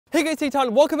Hey guys,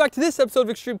 Eitan, welcome back to this episode of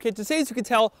Extreme Kitchen. Today, as you can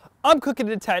tell, I'm cooking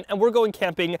in a tent and we're going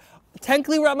camping.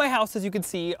 Technically, we're at my house, as you can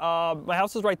see. My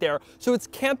house is right there. So it's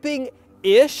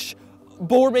camping-ish,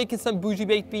 but we're making some bougie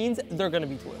baked beans. They're gonna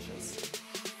be delicious.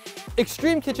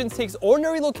 Extreme Kitchens takes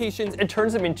ordinary locations and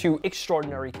turns them into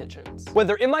extraordinary kitchens.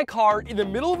 Whether in my car, in the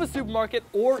middle of a supermarket,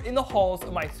 or in the halls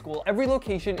of my school, every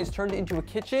location is turned into a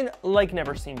kitchen like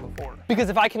never seen before. Because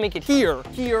if I can make it here,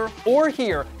 here, or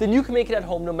here, then you can make it at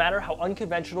home no matter how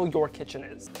unconventional your kitchen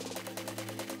is.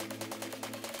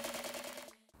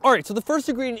 All right, so the first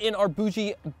ingredient in our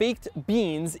bougie baked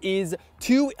beans is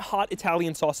 2 hot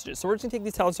Italian sausages. So we're just gonna take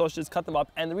these Italian sausages, cut them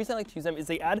up, and the reason I like to use them is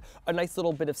they add a nice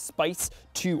little bit of spice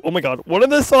to, oh my God, one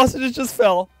of the sausages just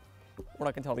fell. We're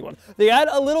not gonna tell anyone. They add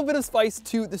a little bit of spice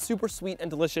to the super sweet and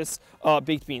delicious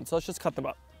baked beans. So let's just cut them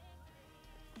up.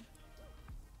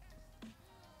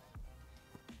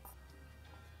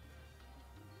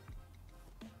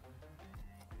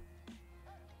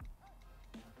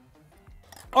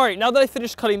 All right, now that I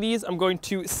finished cutting these, I'm going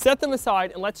to set them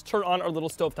aside and let's turn on our little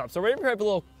stovetop. So right here I have a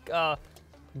little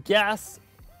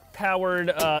gas-powered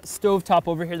stovetop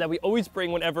over here that we always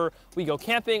bring whenever we go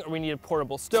camping or we need a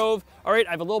portable stove. All right,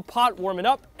 I have a little pot warming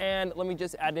up, and let me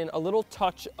just add in a little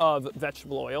touch of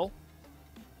vegetable oil.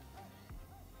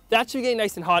 That should be getting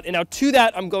nice and hot, and now to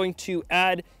that, I'm going to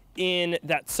add in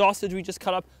that sausage we just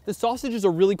cut up. The sausage is a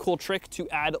really cool trick to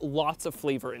add lots of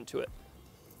flavor into it.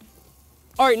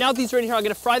 All right, now these are in here, I'm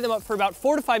gonna fry them up for about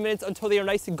 4 to 5 minutes until they are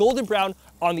nice and golden brown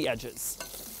on the edges.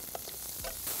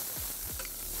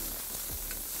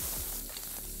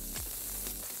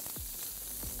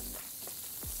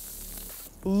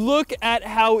 Look at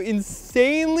how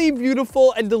insanely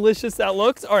beautiful and delicious that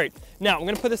looks. All right, now I'm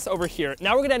gonna put this over here.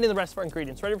 Now we're gonna add in the rest of our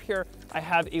ingredients. Right over here, I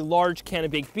have a large can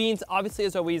of baked beans. Obviously,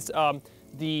 as always,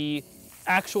 the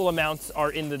actual amounts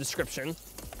are in the description.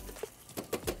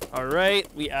 All right,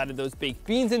 we added those baked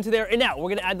beans into there, and now we're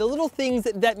gonna add the little things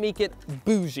that make it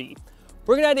bougie.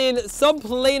 We're gonna add in some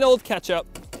plain old ketchup,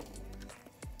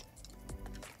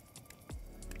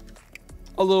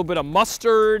 a little bit of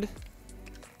mustard,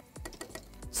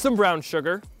 some brown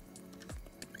sugar,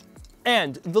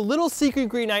 and the little secret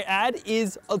ingredient I add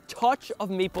is a touch of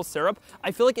maple syrup.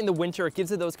 I feel like in the winter, it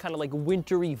gives it those kind of like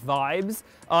wintry vibes.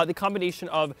 The combination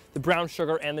of the brown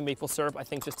sugar and the maple syrup, I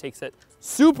think just takes it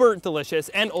super delicious.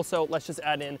 And also, let's just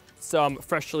add in some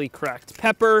freshly cracked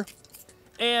pepper.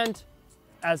 And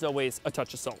as always, a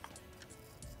touch of salt.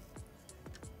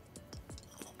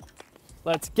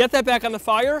 Let's get that back on the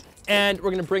fire, and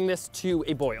we're gonna bring this to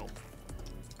a boil.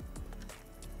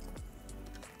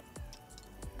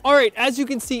 All right, as you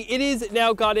can see, it is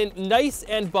now gotten nice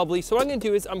and bubbly. So what I'm gonna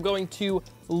do is I'm going to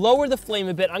lower the flame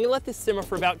a bit. I'm gonna let this simmer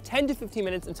for about 10 to 15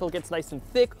 minutes until it gets nice and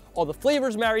thick, all the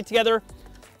flavors married together.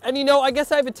 And you know, I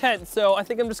guess I have a tent, so I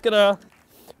think I'm just gonna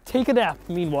take a nap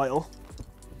meanwhile.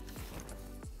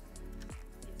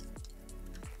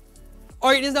 All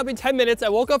right, it has now been 10 minutes. I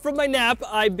woke up from my nap.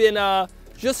 I've been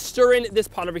just stirring this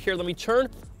pot over here. Let me turn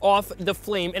off the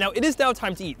flame, and now it is now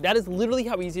time to eat. That is literally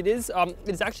how easy it is. It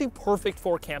is actually perfect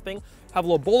for camping. Have a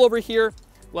little bowl over here.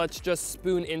 Let's just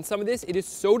spoon in some of this. It is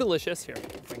so delicious. Here,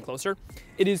 bring closer.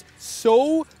 It is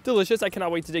so delicious. I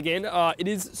cannot wait to dig in. It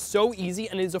is so easy,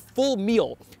 and it is a full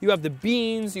meal. You have the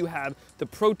beans, you have the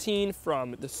protein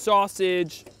from the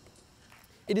sausage.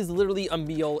 It is literally a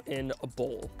meal in a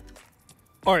bowl.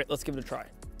 All right, let's give it a try.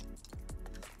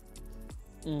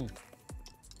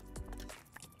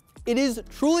 It is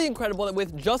truly incredible that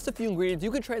with just a few ingredients, you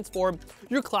can transform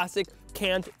your classic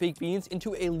canned baked beans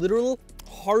into a literal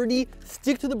hearty,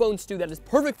 stick-to-the-bone stew that is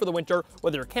perfect for the winter,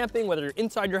 whether you're camping, whether you're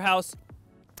inside your house.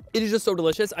 It is just so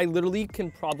delicious. I literally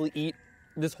can probably eat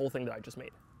this whole thing that I just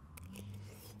made.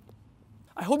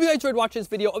 I hope you guys enjoyed watching this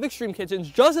video of Extreme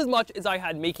Kitchens just as much as I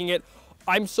had making it.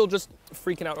 I'm still just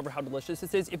freaking out over how delicious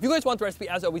this is. If you guys want the recipe,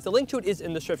 as always, the link to it is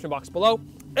in the description box below.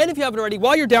 And if you haven't already,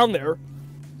 while you're down there,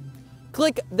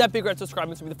 click that big red subscribe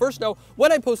button to be the first to know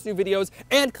when I post new videos,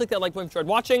 and click that like button if you enjoyed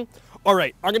watching. All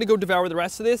right, I'm gonna go devour the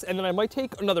rest of this, and then I might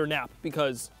take another nap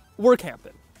because we're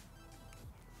camping.